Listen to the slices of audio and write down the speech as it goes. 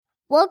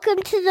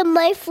Welcome to the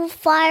Mindful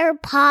Fire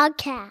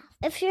podcast.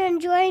 If you're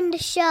enjoying the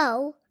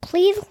show,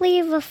 please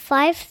leave a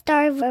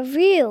 5-star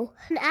review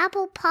on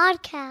Apple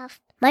Podcast.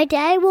 My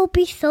dad will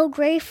be so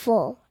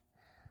grateful.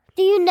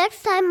 See you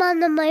next time on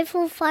the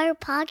Mindful Fire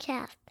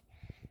podcast.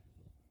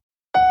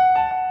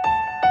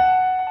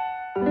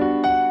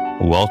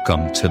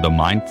 Welcome to the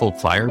Mindful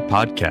Fire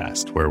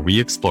podcast, where we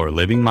explore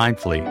living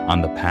mindfully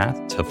on the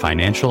path to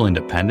financial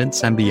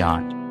independence and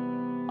beyond.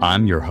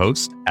 I'm your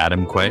host,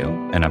 Adam Quayle,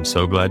 and I'm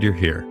so glad you're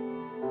here.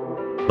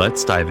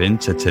 Let's dive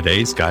into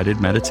today's guided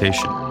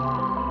meditation.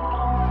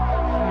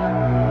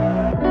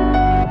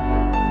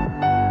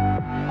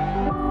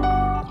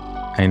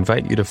 I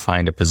invite you to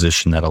find a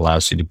position that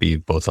allows you to be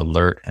both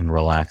alert and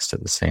relaxed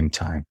at the same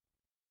time.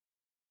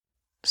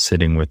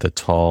 Sitting with a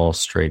tall,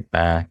 straight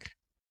back,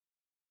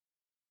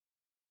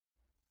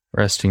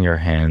 resting your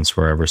hands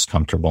wherever's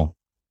comfortable,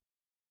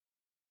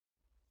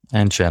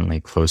 and gently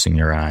closing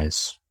your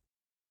eyes,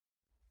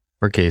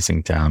 or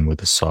gazing down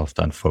with a soft,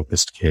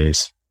 unfocused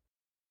gaze.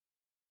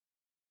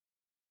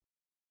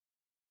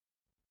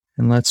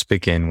 And let's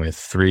begin with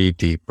 3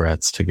 deep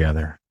breaths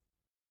together.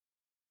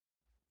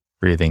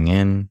 Breathing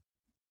in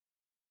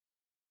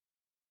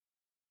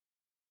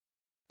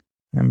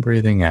and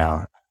breathing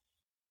out.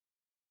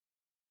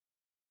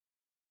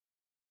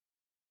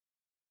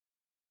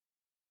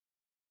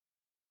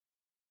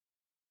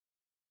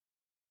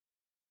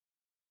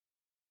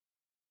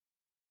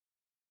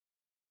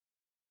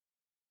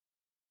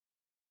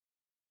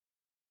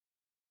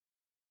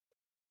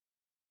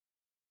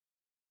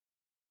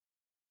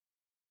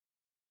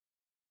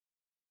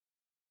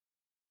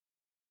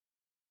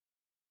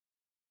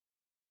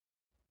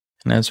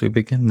 And as we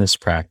begin this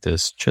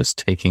practice, just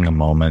taking a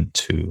moment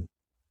to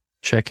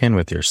check in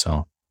with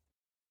yourself,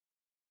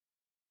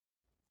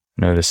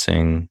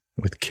 noticing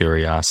with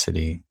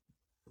curiosity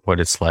what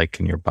it's like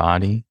in your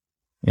body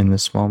in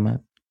this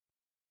moment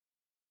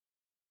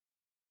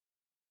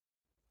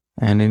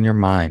and in your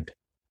mind.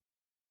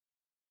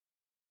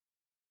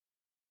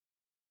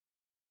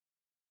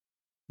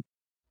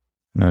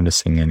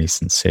 Noticing any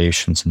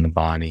sensations in the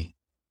body,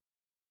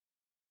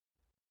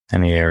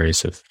 any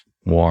areas of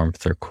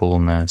warmth or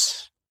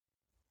coolness,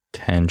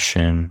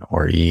 tension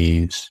or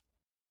ease,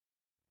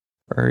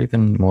 or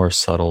even more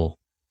subtle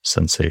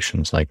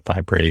sensations like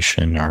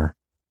vibration or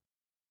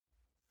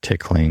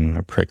tickling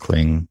or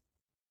prickling.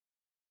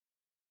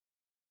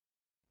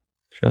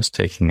 Just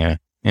taking an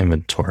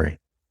inventory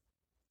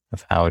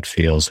of how it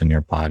feels in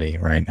your body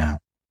right now.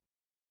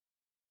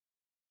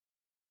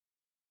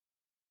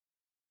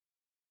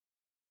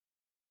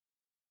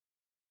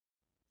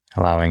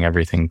 Allowing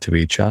everything to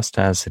be just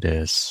as it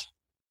is,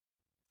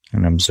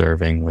 and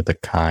observing with a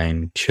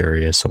kind,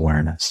 curious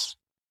awareness.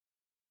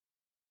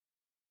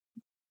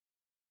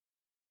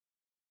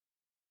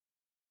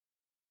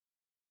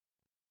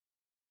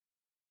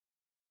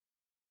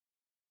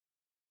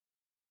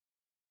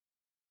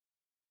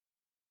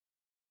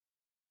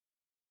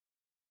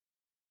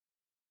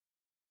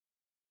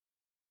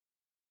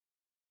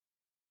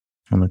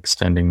 I'm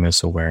extending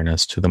this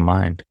awareness to the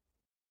mind,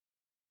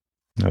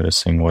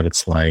 noticing what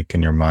it's like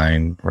in your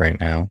mind right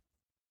now.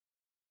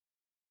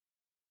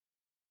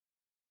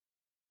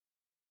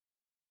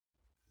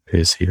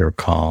 Busy or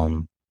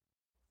calm,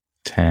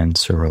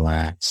 tense or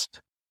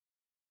relaxed.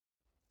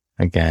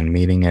 Again,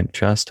 meeting it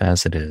just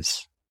as it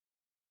is.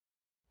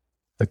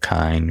 The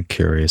kind,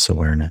 curious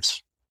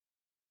awareness.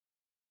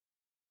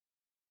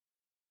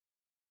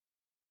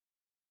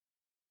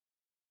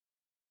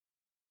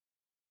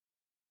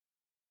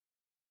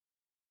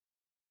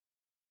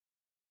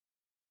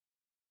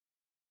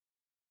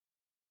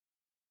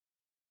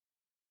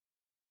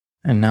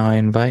 And now I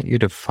invite you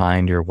to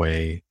find your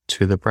way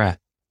to the breath.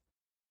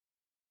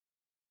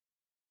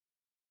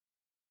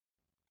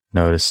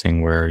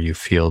 Noticing where you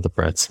feel the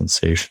breath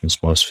sensations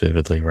most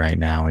vividly right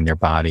now in your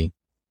body.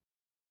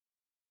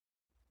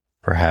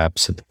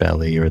 Perhaps at the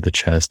belly or the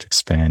chest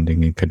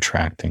expanding and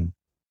contracting.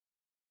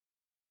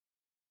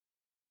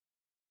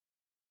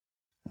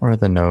 Or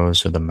the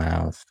nose or the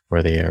mouth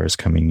where the air is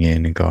coming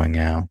in and going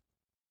out.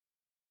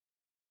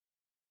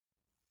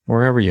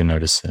 Wherever you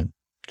notice it,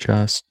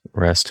 just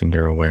resting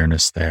your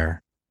awareness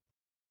there.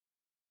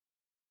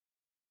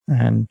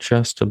 And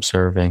just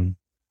observing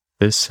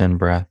this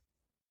in-breath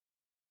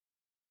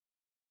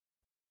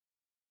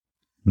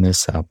and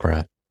this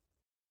out-breath.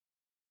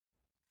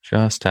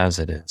 Just as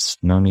it is,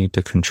 no need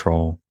to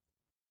control.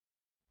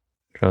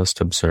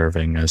 Just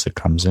observing as it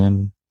comes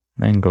in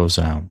and goes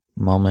out,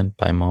 moment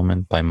by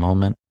moment by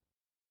moment,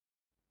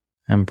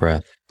 and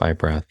breath by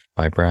breath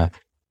by breath.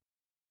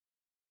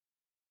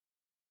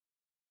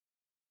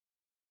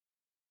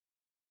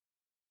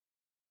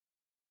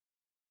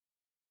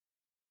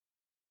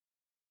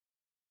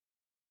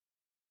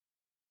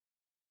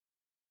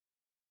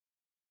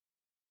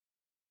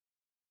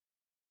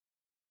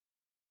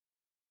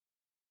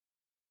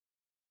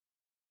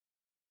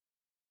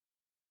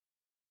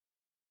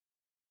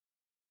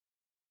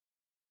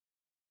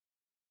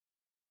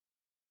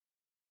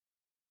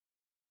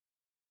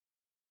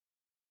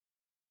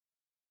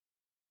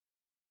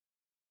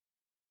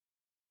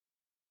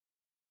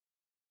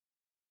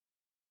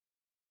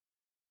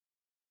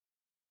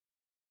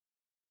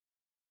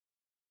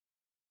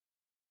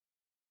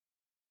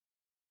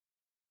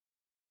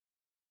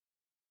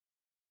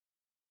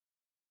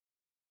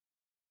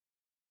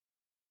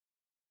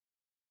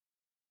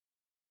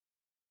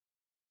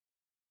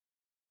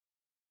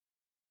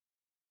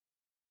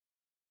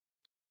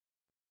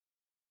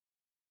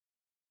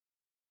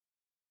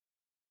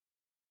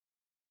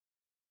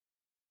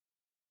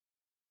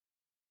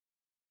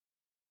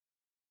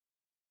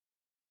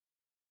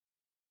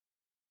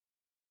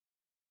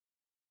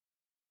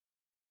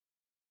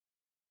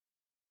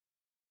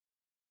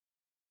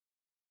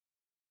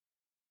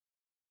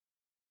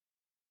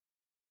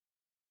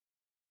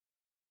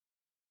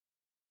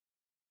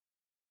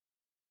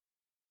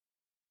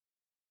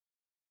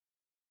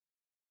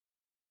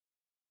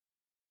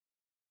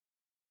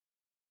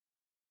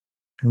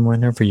 And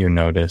whenever you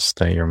notice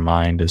that your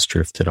mind is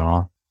drifted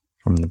off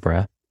from the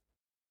breath,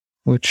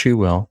 which you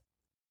will,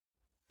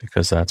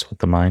 because that's what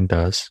the mind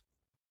does,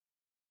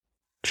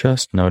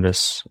 just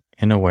notice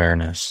in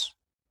awareness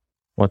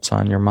what's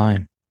on your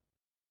mind,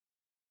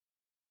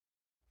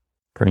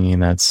 bringing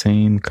that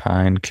same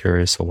kind,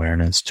 curious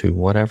awareness to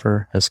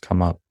whatever has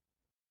come up,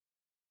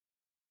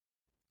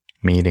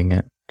 meeting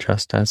it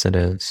just as it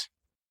is,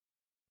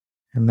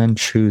 and then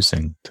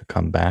choosing to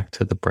come back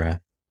to the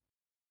breath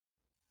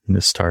and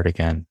to start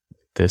again with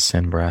this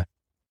in-breath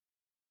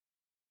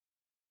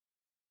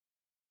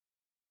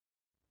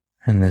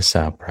and this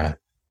out-breath.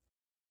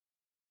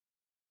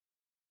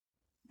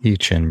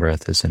 Each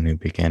in-breath is a new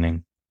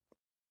beginning.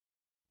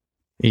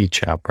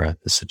 Each out-breath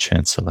is a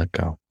chance to let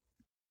go.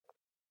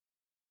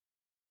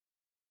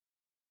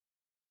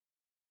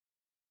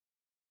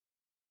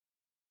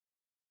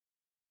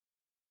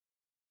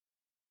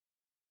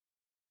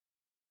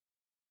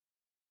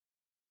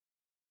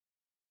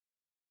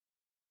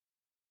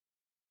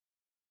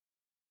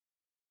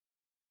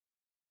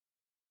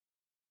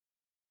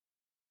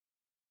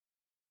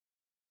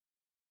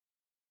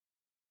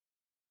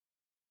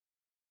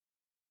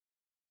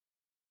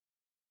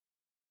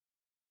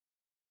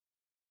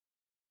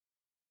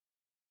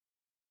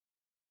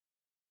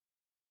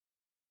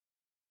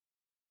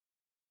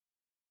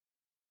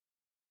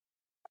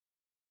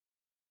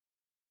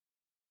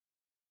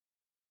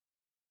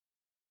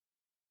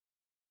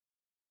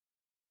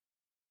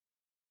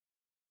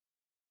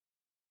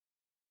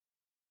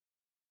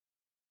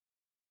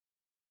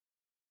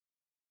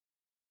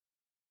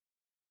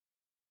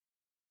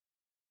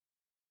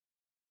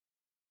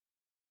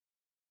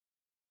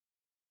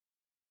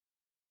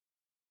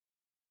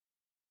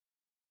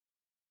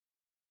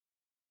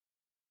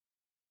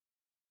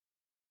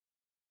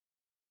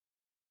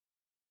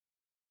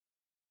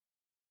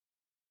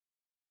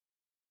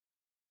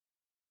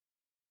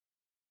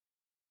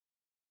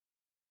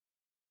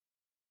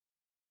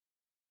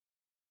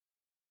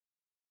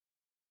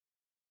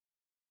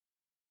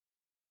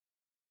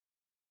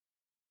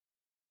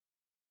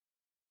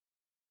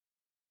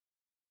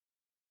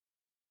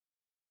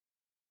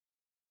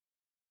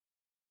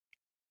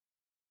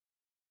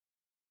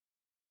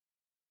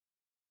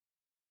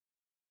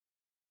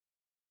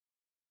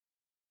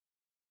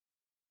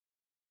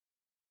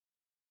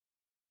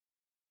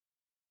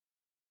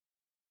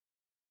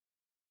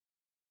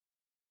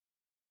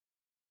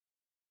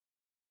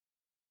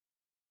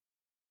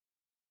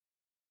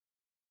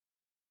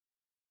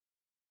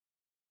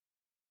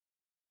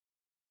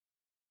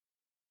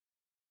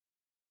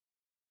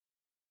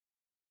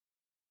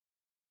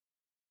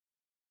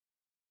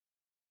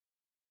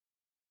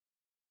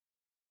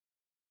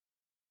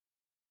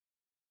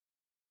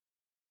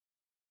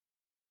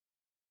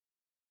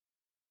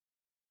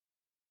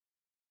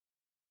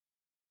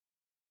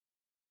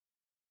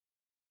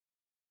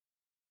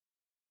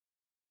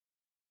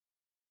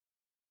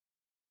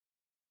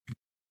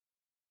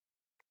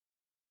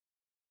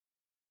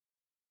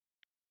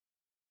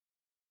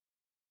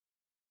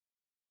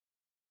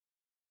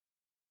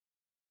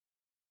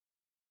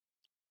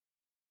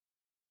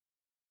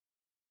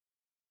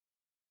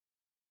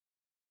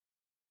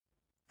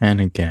 And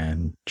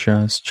again,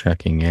 just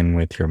checking in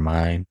with your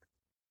mind,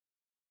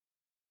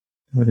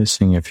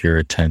 noticing if your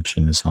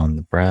attention is on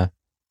the breath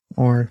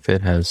or if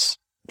it has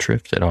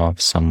drifted off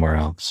somewhere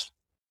else.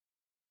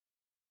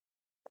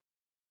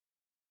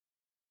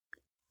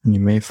 And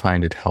you may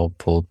find it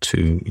helpful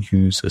to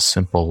use a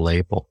simple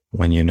label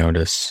when you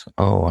notice,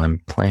 oh, I'm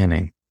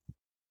planning,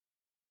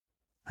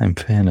 I'm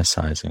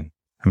fantasizing,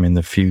 I'm in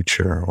the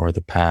future or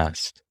the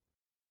past.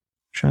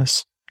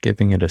 Just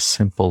giving it a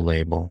simple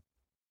label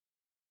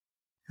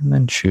and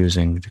then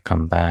choosing to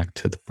come back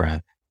to the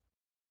breath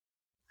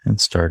and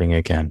starting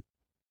again.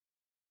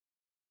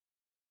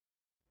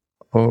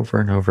 Over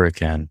and over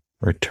again,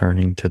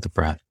 returning to the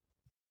breath.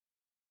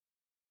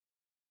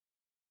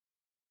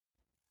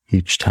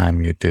 Each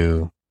time you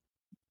do,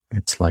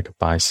 it's like a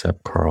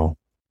bicep curl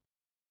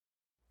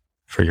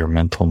for your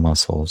mental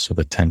muscles of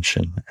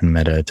attention and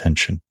meta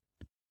attention.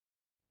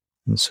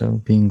 And so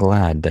being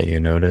glad that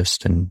you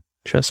noticed and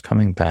just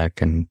coming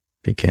back and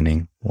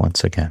beginning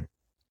once again.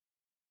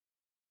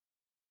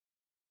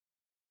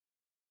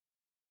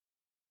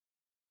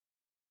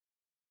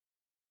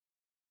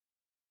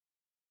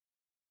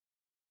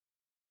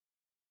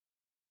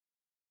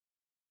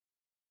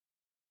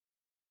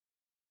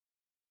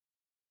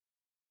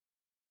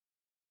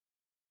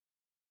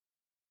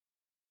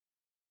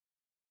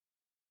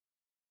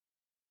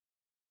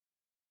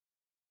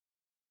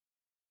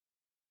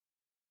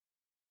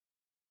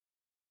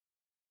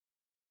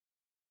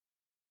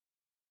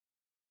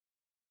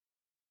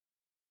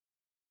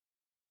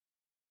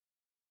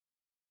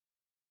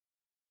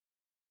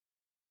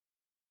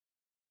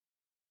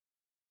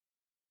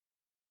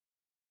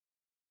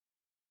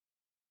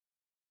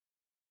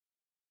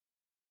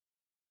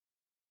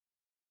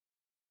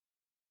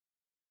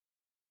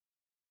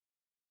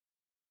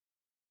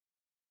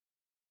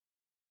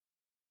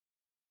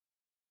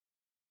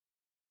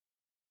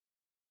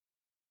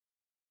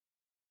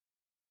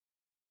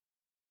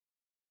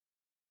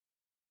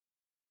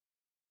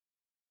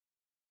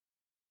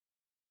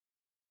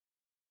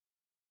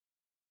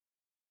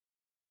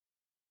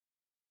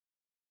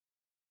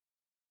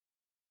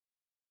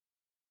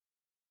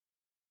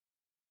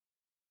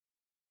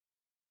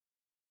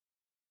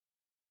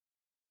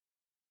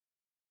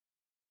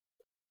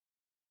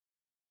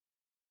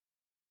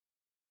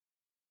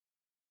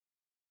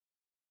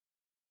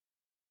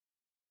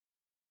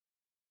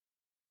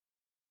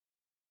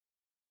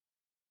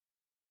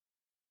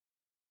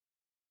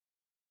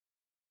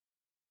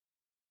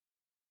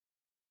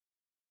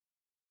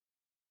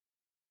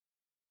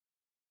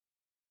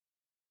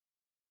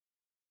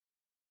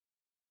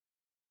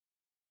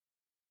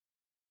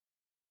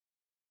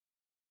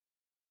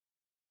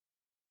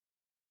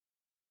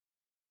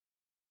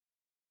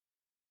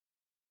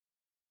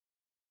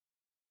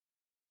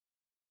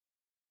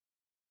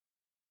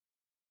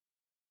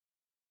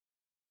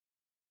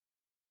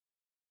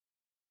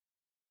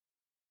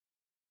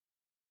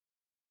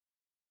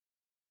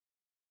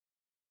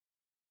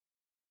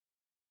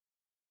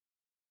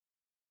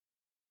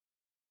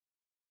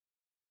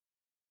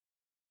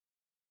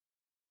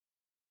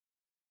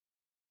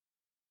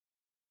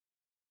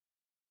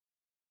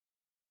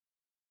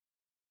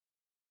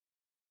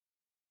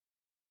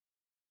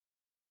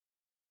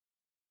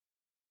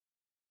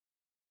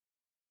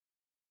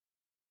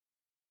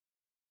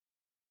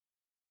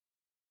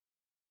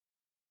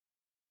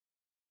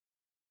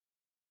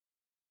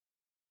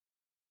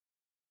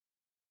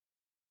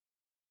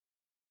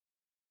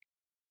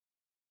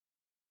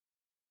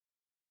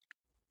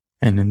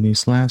 And in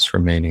these last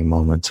remaining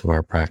moments of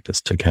our practice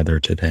together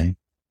today,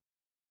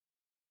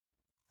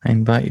 I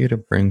invite you to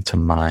bring to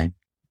mind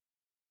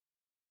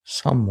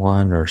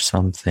someone or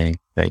something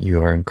that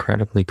you are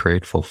incredibly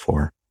grateful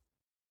for.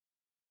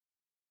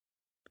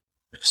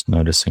 Just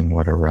noticing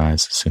what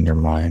arises in your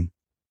mind.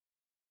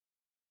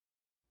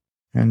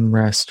 And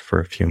rest for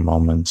a few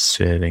moments,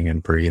 sitting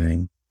and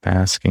breathing,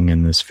 basking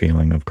in this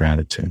feeling of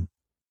gratitude.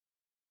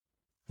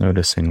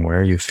 Noticing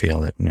where you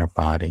feel it in your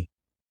body.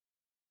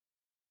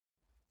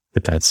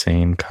 With that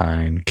same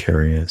kind,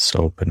 curious,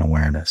 open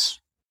awareness.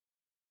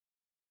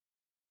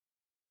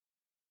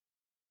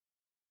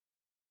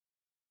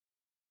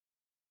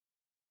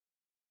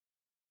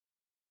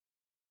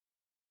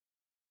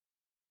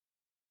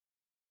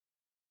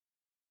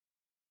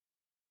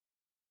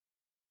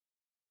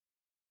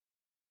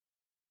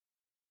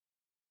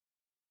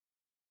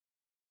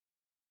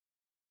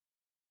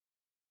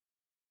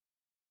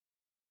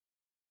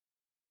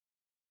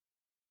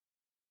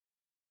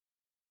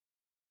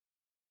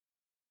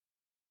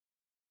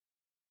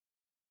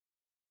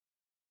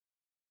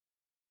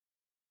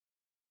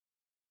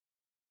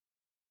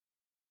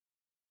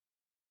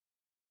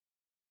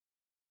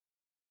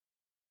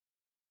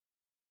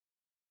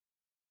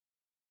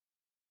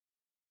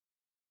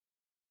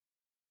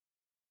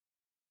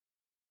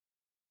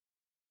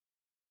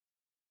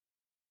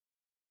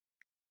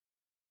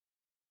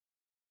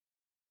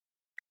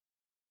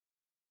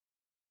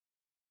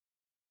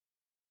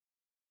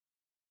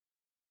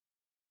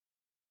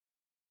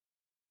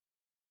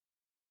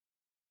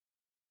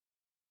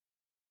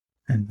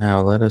 And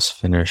now let us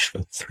finish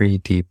with 3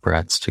 deep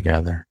breaths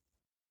together.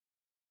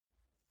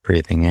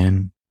 Breathing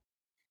in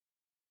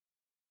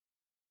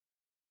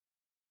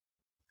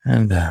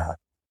and out.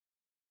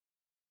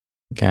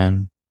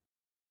 Again.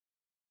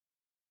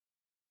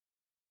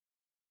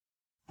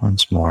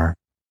 Once more.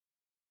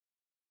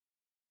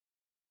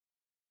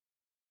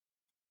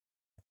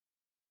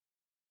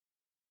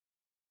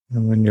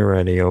 And when you're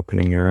ready,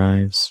 opening your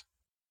eyes,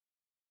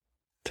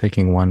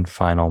 taking one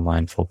final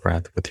mindful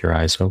breath with your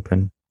eyes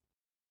open.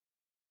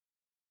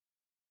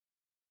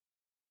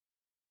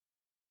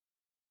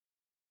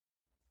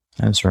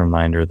 As a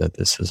reminder that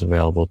this is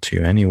available to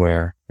you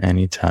anywhere,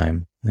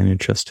 anytime, and it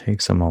just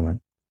takes a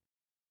moment.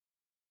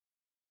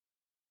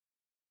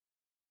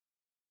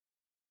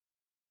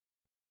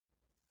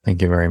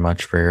 Thank you very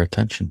much for your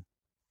attention.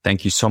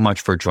 Thank you so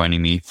much for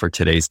joining me for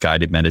today's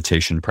guided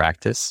meditation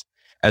practice.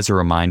 As a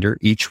reminder,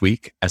 each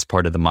week, as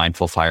part of the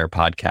Mindful Fire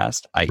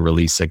podcast, I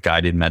release a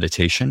guided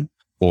meditation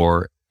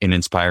or an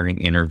inspiring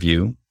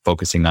interview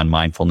focusing on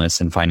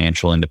mindfulness and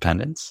financial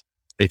independence.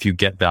 If you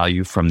get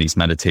value from these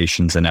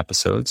meditations and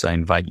episodes, I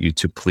invite you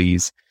to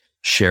please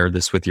share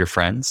this with your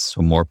friends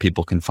so more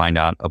people can find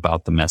out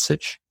about the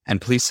message.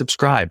 And please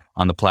subscribe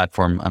on the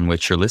platform on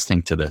which you're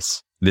listening to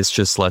this. This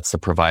just lets the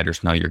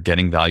providers know you're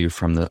getting value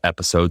from the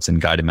episodes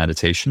and guided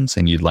meditations,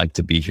 and you'd like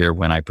to be here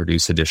when I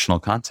produce additional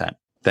content.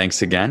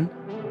 Thanks again.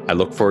 I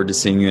look forward to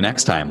seeing you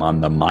next time on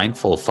the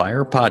Mindful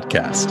Fire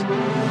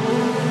podcast.